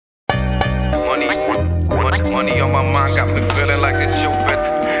Money on my mind got me feeling like this shoe fit.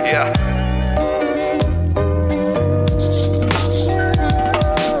 Yeah.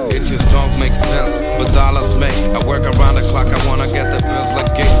 It just don't make sense, but dollars make. I work around the clock, I wanna get the bills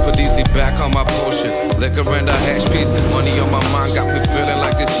like Gates, but easy back on my potion. Liquor and a hash piece, money on my mind got me feeling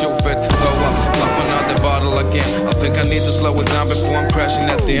like this shoe fit. Go up, pop another bottle again. I think I need to slow it down before I'm crashing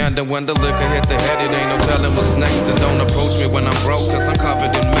at the end. And when the liquor hit the head, it ain't no telling what's next. And don't approach me when I'm broke, cause I'm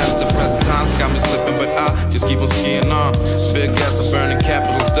covered in mess. Depressed times got me slipping, but I just keep on skiing on. Big gas are burning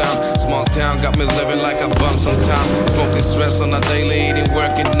capitals down. Small town got me living like I bum sometime. Smoking stress on a daily, eating,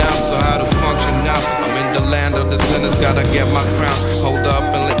 working out. So how to function now? I'm in the land of the sinners, gotta get my crown. Hold up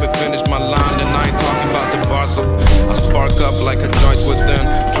and let me finish my line. And I ain't talking about the bars up. I spark up like a joint within.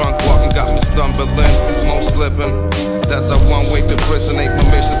 Drunk walking got me stumbling, more slipping. That's a one-way to prison. Ain't my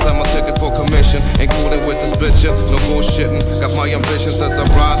mission, sell my ticket for commission. Ain't coolin' with this bitch, no bullshitting. Got my ambitions as I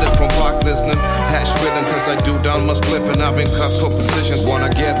ride it from park listening. Hash written cause I do down my spliff and I've been cuffed for positions. Wanna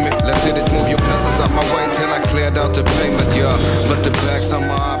get me? Let's hit it, move your passes out my way till I cleared out the payment, yeah. But the bags on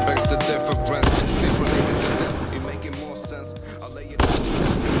my eye begs the difference. Sleep related to death, you making more sense. I'll lay it down.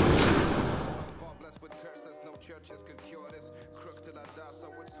 Far blessed with curses, no churches could cure this. Crook till I die, so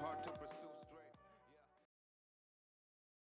it's hard to pursue.